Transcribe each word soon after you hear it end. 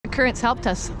currents helped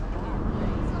us.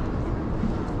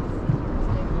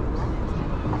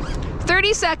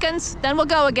 30 seconds, then we'll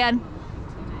go again.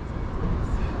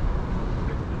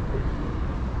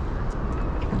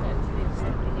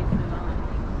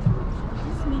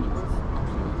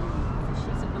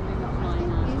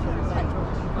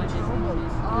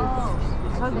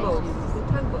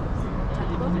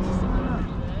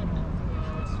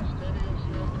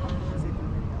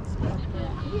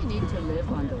 You need to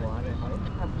live underwater.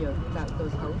 Have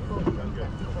those houseboats.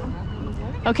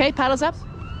 Okay, paddles up.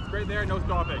 Right there, no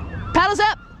stopping. Paddles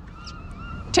up.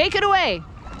 Take it away.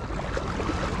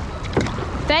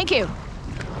 Thank you.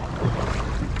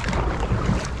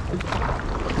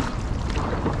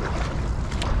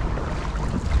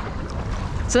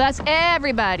 So that's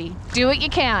everybody. Do what you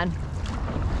can.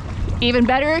 Even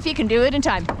better if you can do it in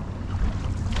time.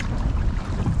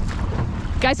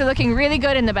 Guys are looking really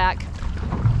good in the back.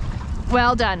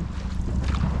 Well done.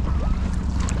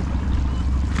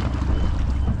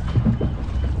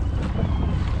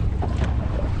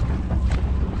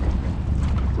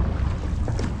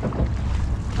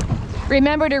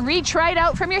 Remember to reach right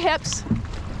out from your hips.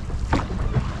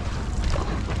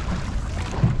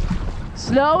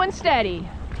 Slow and steady.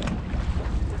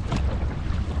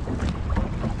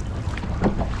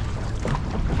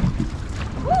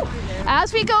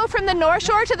 As we go from the north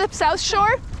shore to the south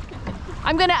shore,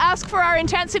 I'm going to ask for our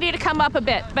intensity to come up a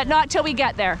bit, but not till we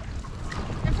get there.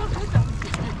 You're so good though.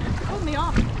 Hold me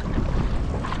off.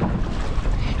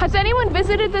 Has anyone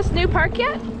visited this new park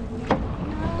yet?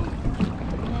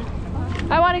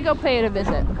 I want to go pay it a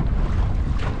visit.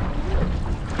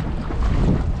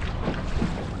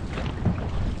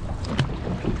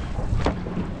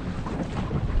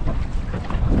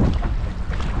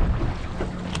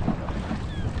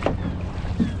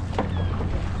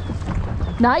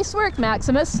 Nice work,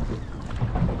 Maximus.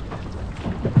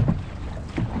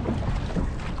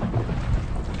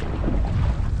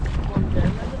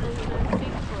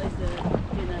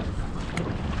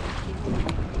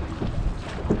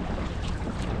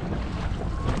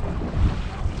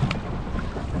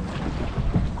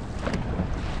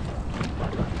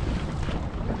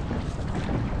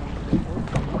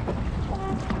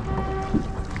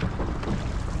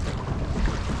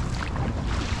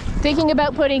 Thinking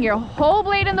about putting your whole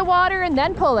blade in the water and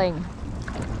then pulling.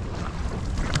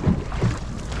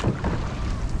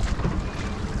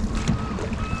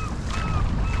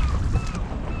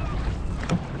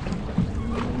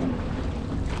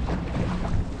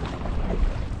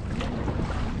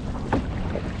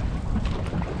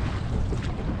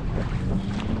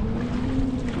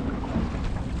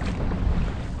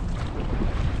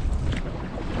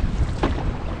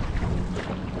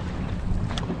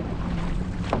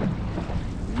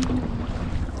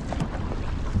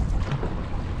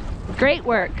 Great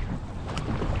work.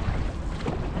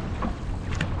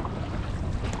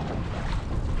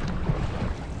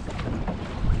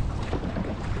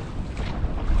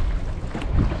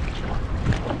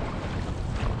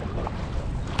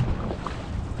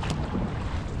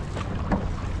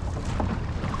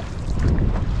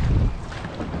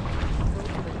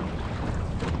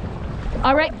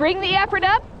 All right, bring the effort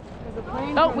up.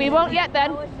 Oh, we won't yet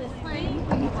then.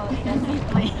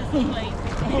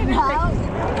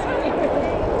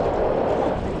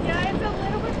 Yeah, it's a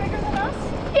little bit bigger than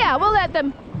us. Yeah, we'll let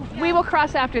them. We will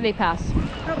cross after they pass.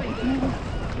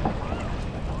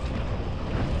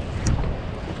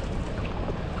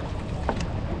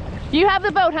 You have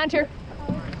the boat, Hunter.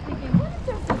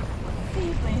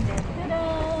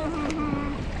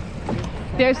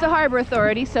 There's the Harbor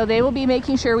Authority, so they will be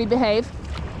making sure we behave.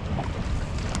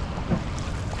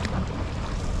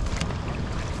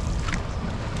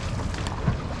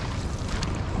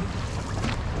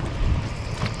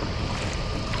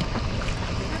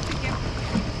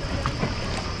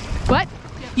 What?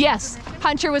 Yes,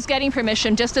 Hunter was getting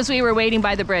permission just as we were waiting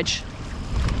by the bridge.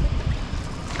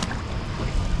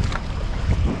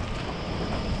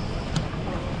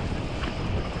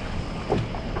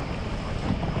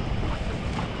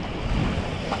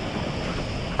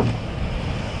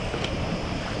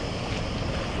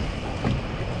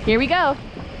 Here we go.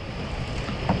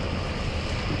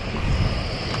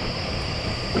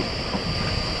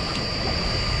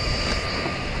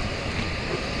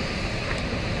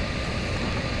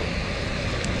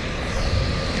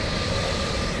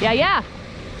 Yeah, yeah.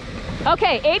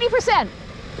 Okay, 80%.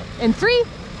 In 3,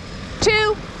 2,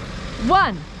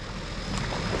 1.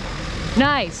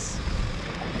 Nice.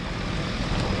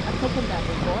 I've taken that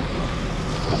before.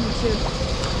 Me too.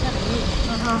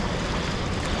 Uh-huh.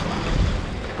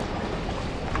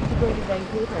 go to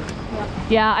Vancouver.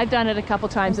 Yeah, I've done it a couple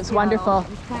times. It's wonderful.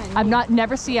 It's kinda I've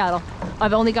never Seattle.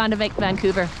 I've only gone to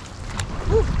Vancouver.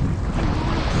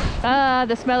 Ah,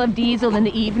 the smell of diesel in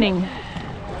the evening.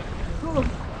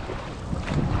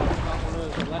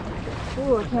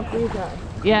 Oh, I can't believe that.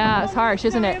 Yeah, it's harsh,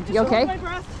 isn't it? You okay?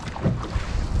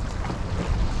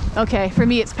 Okay, for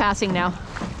me it's passing now.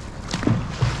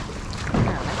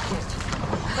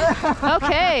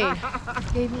 Okay.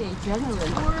 Gave me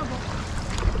adrenaline. Horrible.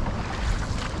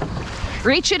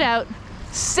 Reach it out.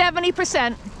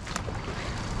 70%.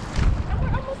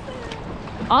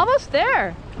 Almost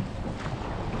there.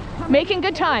 Making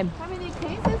good time. How many Ks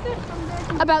is it from there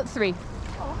to About 3.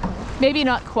 Maybe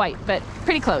not quite, but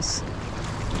pretty close.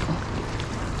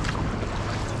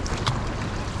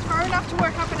 far enough to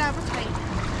work up an appetite?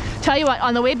 Tell you what,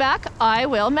 on the way back, I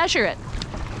will measure it.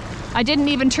 I didn't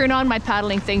even turn on my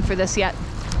paddling thing for this yet.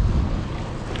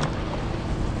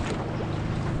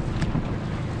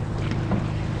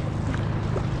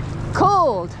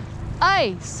 Cold,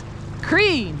 ice,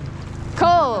 cream.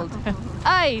 Cold,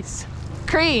 ice,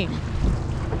 cream.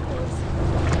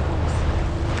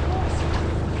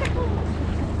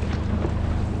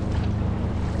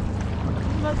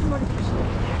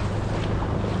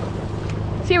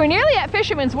 See, we're nearly at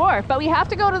Fisherman's Wharf, but we have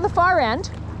to go to the far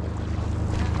end.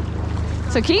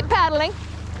 So keep paddling.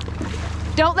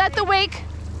 Don't let the wake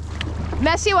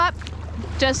mess you up.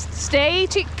 Just stay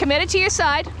committed to your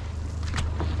side.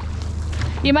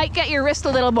 You might get your wrist a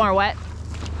little more wet.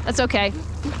 That's okay.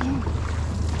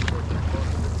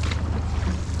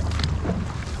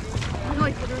 I'm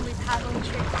like literally paddling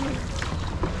straight through.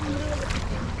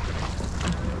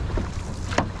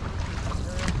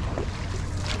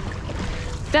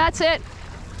 That's it.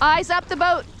 Eyes up the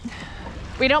boat.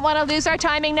 We don't want to lose our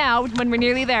timing now when we're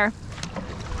nearly there.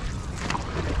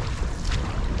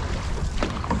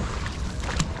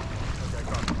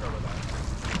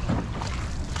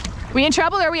 We in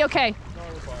trouble or are we okay? No,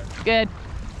 we're fine. Good.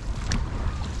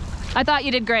 I thought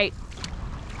you did great.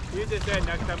 You just said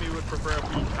next time you would prefer if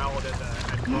we paddled at the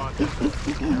end cross at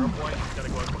the arrow point instead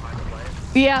of going behind the plane.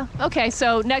 Yeah, okay,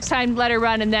 so next time let her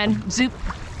run and then zoop.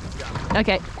 Yeah.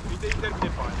 Okay. You said we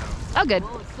did fine though. Oh, good.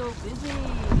 Oh, it's so busy.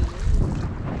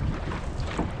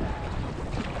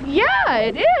 Yeah,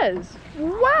 it is.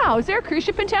 Wow, is there a cruise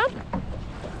ship in town?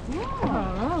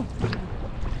 Yeah.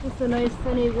 It's a nice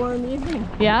sunny warm evening.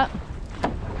 Yeah.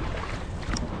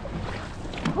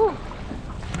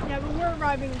 Yeah, but we're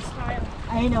arriving in style.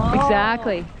 I know.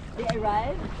 Exactly. They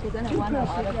arrived. They're gonna want to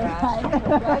autograph the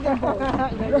Dragon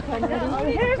Boat.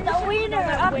 Here's the winner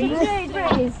of the trade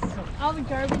race. All the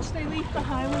garbage they leave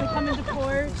behind when they come into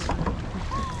port.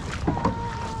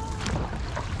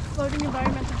 Floating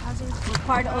environmental hazards. We're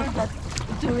part of the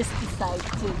touristy side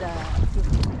to the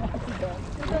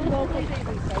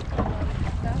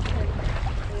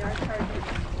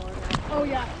Oh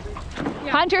yeah.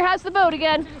 Hunter has the boat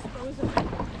again. Dispose of it.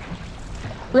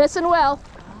 Listen well.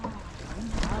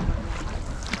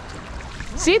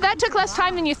 See, that took less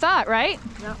time than you thought, right?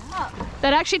 Yeah.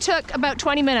 That actually took about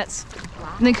 20 minutes,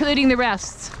 including the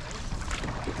rests.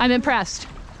 I'm impressed.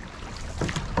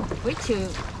 Wait to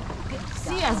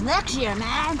see us next year,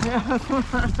 man.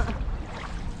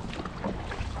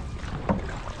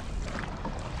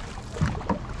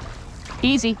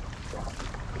 Easy.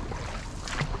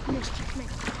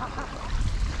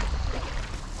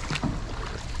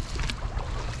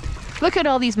 Look at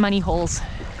all these money holes.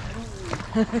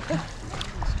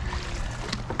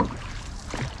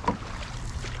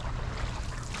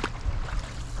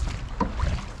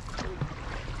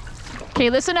 Okay,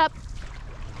 listen up.